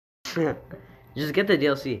Just get the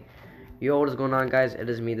DLC. Yo, what is going on, guys? It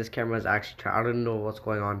is me. This camera is actually I don't know what's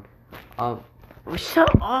going on. Shut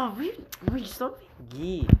up. We so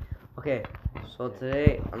gee. Okay, so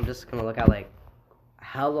today I'm just gonna look at like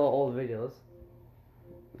hella old videos.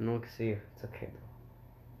 No one can see you. It's okay.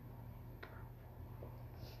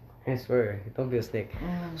 I swear, don't be a snake.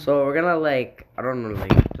 So we're gonna like I don't know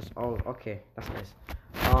just okay, that's nice.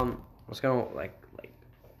 I'm just gonna like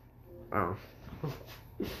oh.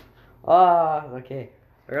 Okay.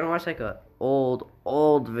 We're gonna watch like a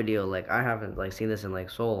old video. Like I haven't like seen this in like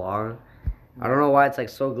so long. I don't know why it's like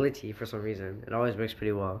so glitchy for some reason. It always works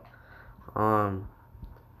pretty well.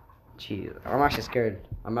 Jeez, I'm actually scared.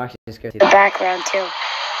 The background too.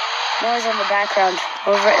 Noise in the background.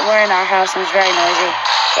 We're in our house and it's very noisy.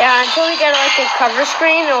 Yeah, until we get like a cover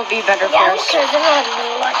screen, it'll be better for us. because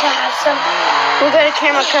We'll get a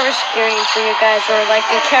camera cover screen for you guys, or like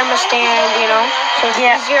a camera stand, you know, so it's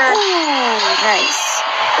easier. Ooh, nice.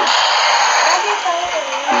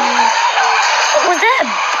 What was that?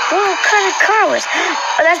 What kind of car was?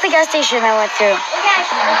 Oh, that's the gas station I went through.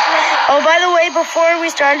 Oh, by the way, before we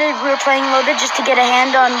started, we were playing a little bit just to get a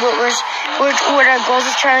hand on what our goals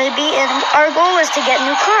is trying to be, and our goal is to get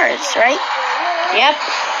new cars, right? Yep.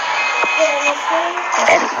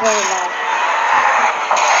 And,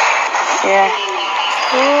 yeah.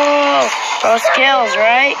 Ooh, pro skills,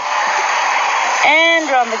 right?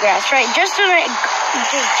 And we're on the grass, right? Just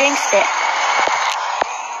jinxed it.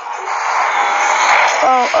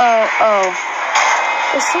 Oh.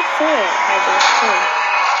 It's so fair.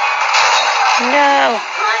 No,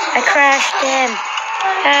 I crashed in.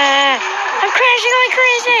 I'm crashing like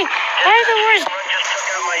crazy. I have the worst.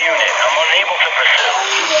 I'm unable to pursue.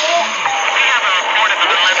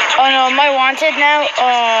 Oh no, am I wanted now?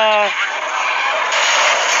 Of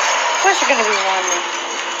course you're gonna be wanted.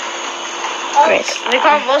 Great. They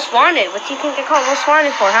call it most wanted. What do you think they call it most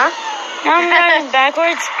wanted for, huh? Now I'm driving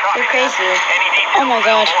backwards. You're crazy. Oh my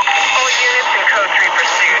god. All units in code 3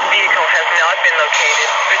 pursuit. Vehicle has not been located.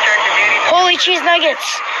 Return to duty. Holy cheese nuggets.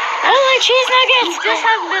 Holy cheese nuggets. You just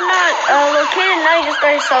have been not located. Now you just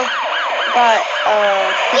got yourself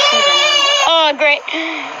Oh, great.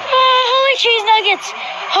 Holy cheese nuggets.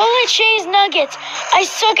 Holy cheese nuggets. I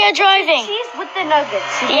suck at driving. cheese with the nuggets.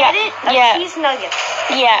 You Yeah, get it? yeah. Cheese nuggets.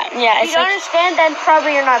 Yeah. If you don't understand, then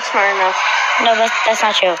probably you're not smart enough. No, that's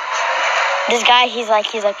not true. This guy, he's like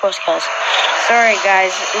pro skills. Sorry,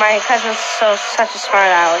 guys. My cousin's such a smart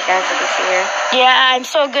aleck, as you can see here. Yeah, I'm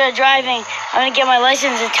so good at driving. I'm gonna get my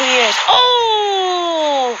license in 2 years.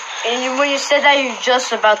 Oh! And when you said that, you're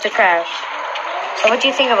just about to crash. So what do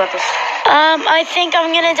you think about this? I think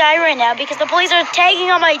I'm gonna die right now because the police are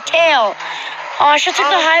tagging on my tail. Oh, I should take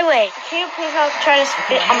the highway. Can you please not try to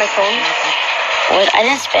spit on my phone? What? I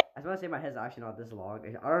didn't spit. I was about to say my head's actually not this long.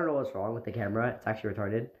 I don't know what's wrong with the camera. It's actually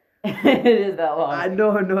retarded. It is that long. I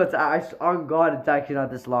know. It's on God. It's actually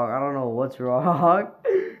not this long. I don't know what's wrong.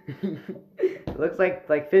 It looks like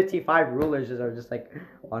 55 rulers are just like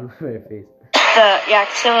on my face. Yeah, I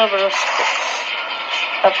can see a little bit of spit.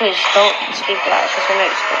 But please don't speak loud because I know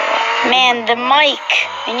you speak loud. Man, the mic.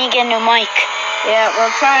 We need to get a new mic. Yeah,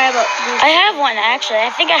 we'll try. But I have one actually.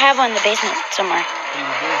 I think I have one in the basement somewhere.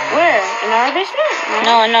 where? In our basement?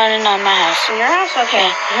 No, in my house. In your house? Okay.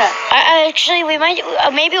 Yeah. I actually, we might,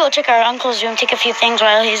 maybe we'll check our uncle's room, take a few things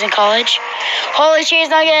while he's in college. Holy cheese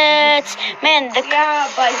nuggets! Man, Yeah,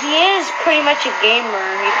 but he is pretty much a gamer.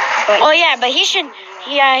 but he should,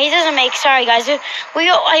 he doesn't make, sorry guys,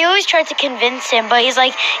 I always try to convince him, but he's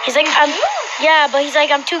like,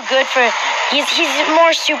 I'm too good for, he's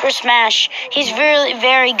more Super Smash. He's really,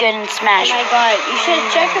 very good in Smash. Oh my god, you should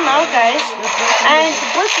check him out, guys. And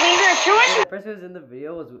Bush Leader, if you want The person who's in the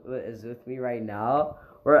video is with me right now.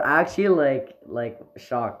 We're actually like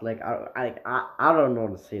shocked. Like I don't know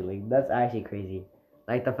what to say. Like that's actually crazy.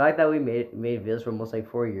 Like the fact that we made videos for almost like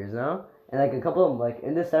 4 years now, and like a couple of them, like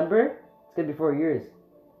in December, it's gonna be 4 years.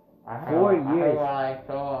 4 years.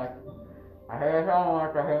 I heard so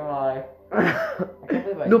much of him like.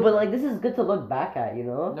 No, but like this is good to look back at, you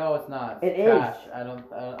know. No, it's not. It It's trash. is. I don't.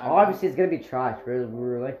 Obviously, it's gonna be trash. We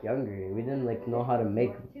were like younger. We didn't like know how to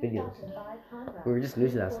make videos. We were just new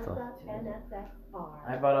to that stuff.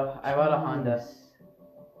 I bought a Honda.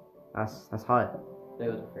 That's hot. It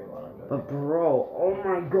was a free one. But bro, oh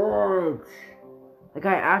my god! Like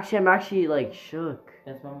I'm actually like shook.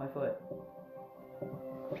 That's on my foot.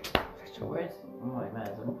 Where's? Oh my man,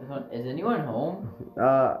 is anyone home?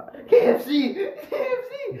 KFC.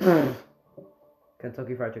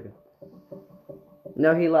 Kentucky Fried Chicken.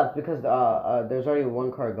 No, he left because there's already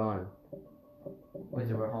one car gone. Wait,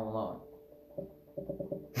 so we're home alone.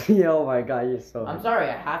 Oh my god, you're so. I'm sorry,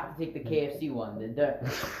 I have to take the KFC one.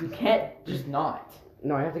 You can't just not.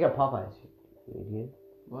 No, I have to get Popeyes. You idiot.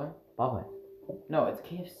 What? Popeyes. No, it's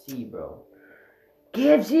KFC, bro.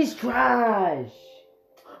 KFC's trash.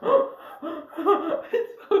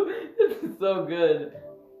 It's so good.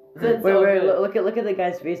 Wait, look at the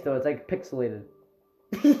guy's face though. It's like pixelated.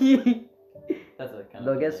 That's a kind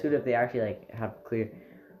They'll get sued if they actually like have clear.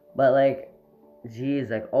 But like, geez,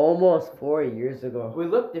 like almost 4 years ago. We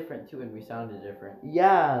looked different too, and we sounded different.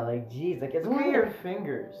 Yeah, like geez, like it's Look at only. your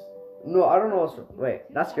fingers. No, I don't know what's.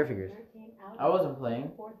 Wait, that's your fingers. I wasn't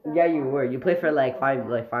playing. Yeah, you were. You played for like 5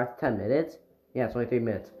 to 10 minutes. Yeah, it's only 3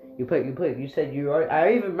 minutes. You played. You said you already.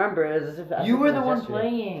 I even remember it as if You were it the was one yesterday.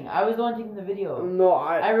 playing. I was the one taking the video. No,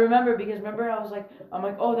 I remember because remember I was like,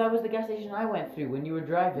 oh, that was the gas station I went through when you were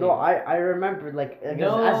driving. No, I remember like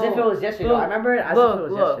No. as if it was yesterday. Look, I remember it as if it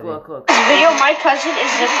was yesterday. look. This video, my cousin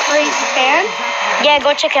is a crazy fan. Yeah,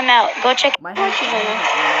 go check him out. Go check My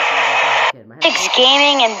Six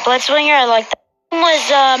Gaming and Blitzwinger. I like that. One was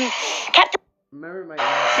Captain. Remember my.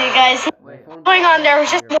 See you guys. My phone- Going on there,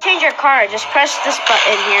 just change your car. Just press this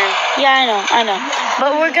button here. Yeah, I know.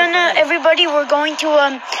 But we're going to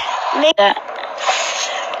make that.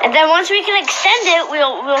 And then once we can extend it,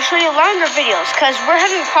 we'll show you longer videos because we're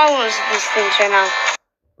having problems with these things right now.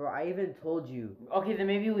 Bro, I even told you. Okay, then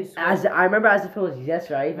maybe we. As I remember, as if it was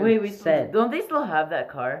yesterday. I even Wait, we said. don't they still have that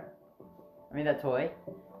car? I mean that toy.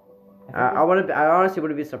 I honestly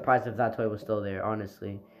wouldn't be surprised if that toy was still there.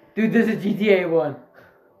 Honestly. Dude, there's a GTA one.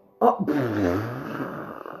 Oh.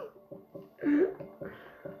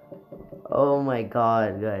 Oh my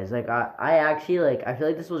god, guys! Like I actually like I feel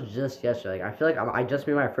like this was just yesterday. Like I feel like I just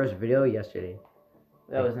made my first video yesterday.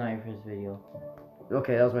 That was not your first video.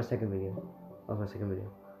 Okay, that was my second video.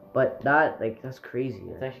 But that like that's crazy.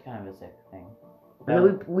 It's actually kind of a sick thing. And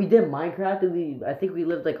then we did Minecraft and I think we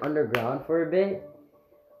lived like underground for a bit.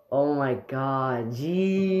 Oh my god,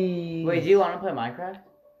 jeez. Wait, do you want to play Minecraft?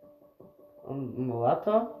 On the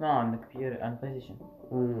laptop? No, on the computer, on PlayStation.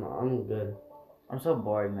 I'm good. I'm so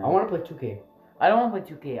bored, man. I want to play 2K. I don't want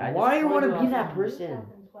to play 2K. Why you want to be that? that person?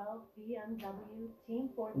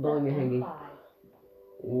 Blowing your hanging.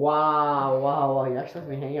 Wow. You actually let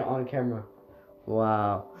me hang it on camera.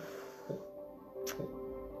 Wow.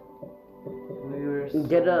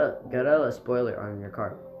 Get a spoiler on your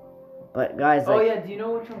car. But guys, like, Oh yeah, do you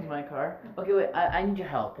know which one's my car? Okay, wait, I need your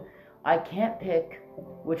help. I can't pick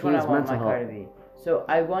which one I Please, want my mental car help. to be. So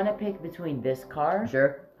I want to pick between this car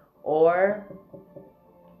sure. or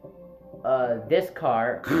this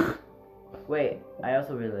car. Wait, I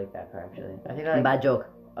also really like that car actually. I think I like. Bad joke.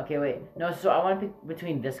 Okay, wait. No, so I want to pick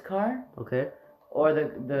between this car Okay. or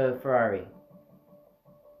the Ferrari.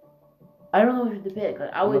 I don't know which to pick.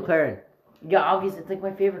 Like, I would. McLaren. Yeah, obviously, it's like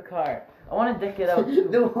my favorite car. I want to deck it out too.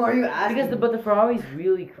 Then why are you asking? But the Ferrari's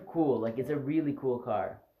really cool. Like, it's a really cool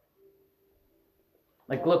car.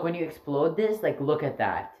 Like, look, when you explode this, like, look at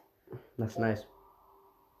that. That's nice.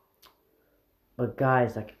 But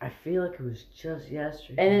guys, like, I feel like it was just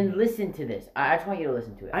yesterday. And then listen to this. I just want you to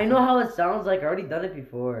listen to it. I know how it sounds like. I already done it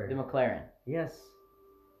before. The McLaren. Yes.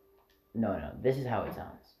 No, this is how it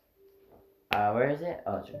sounds. Where is it?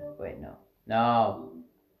 Oh, it's, wait, no. No.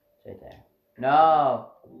 It's right there. No.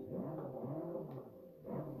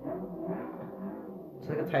 It's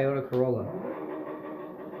like a Toyota Corolla.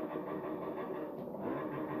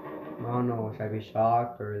 I don't know. Should I be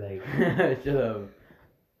shocked or like? Shut up.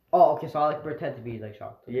 Oh, okay. So I like pretend to be like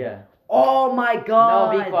shocked. Yeah. Oh my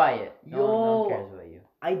god. No, be quiet. No one Yo. cares about you.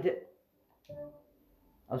 I did.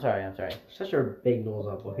 I'm sorry. Shut your big nose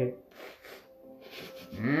up, okay?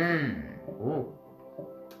 Mmm. Oh.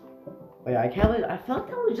 Wait, I can't believe I felt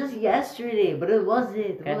that was just yesterday, but it wasn't.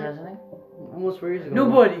 It Can I was tell like something? almost 4 years ago.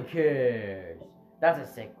 Nobody cares. That's a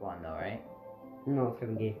sick one, though, right? No, it's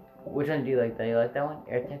kind of gay. Which one do you like? Do you like that one?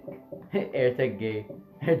 AirTech? AirTech gay.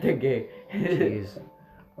 AirTech gay. Jeez.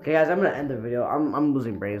 Okay, guys, I'm gonna end the video. I'm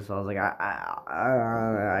losing brain cells. Like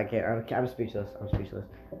I can't. I'm speechless.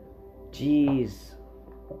 Jeez.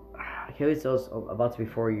 I can't wait till it's about to be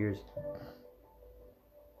 4 years.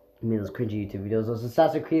 I mean, those cringy YouTube videos, those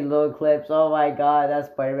Assassin's Creed little clips. Oh my god, that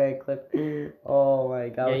Spider-Man clip. Oh my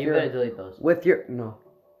god. Yeah, with you better delete those. With your no,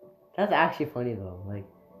 that's actually funny though. Like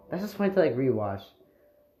that's just funny to like rewatch.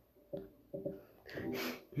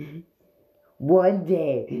 One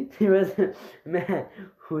day there was a man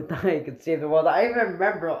who thought he could save the world. I even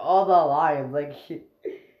remember all the lines. Like,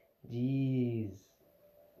 jeez.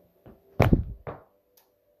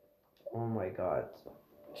 Oh my god.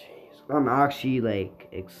 Jeez. I'm actually like,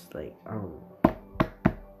 I don't know.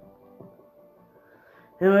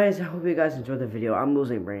 Anyways, I hope you guys enjoyed the video. I'm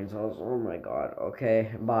losing brain cells. Oh my god.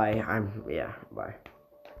 Okay, bye. Bye.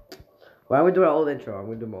 Why don't we do our old intro? I'm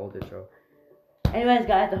gonna do my old intro. Anyways,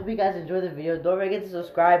 guys, I hope you guys enjoyed the video. Don't forget to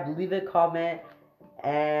subscribe, leave a comment,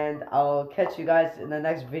 and I'll catch you guys in the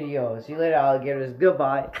next video. See you later, alligators.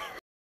 Goodbye.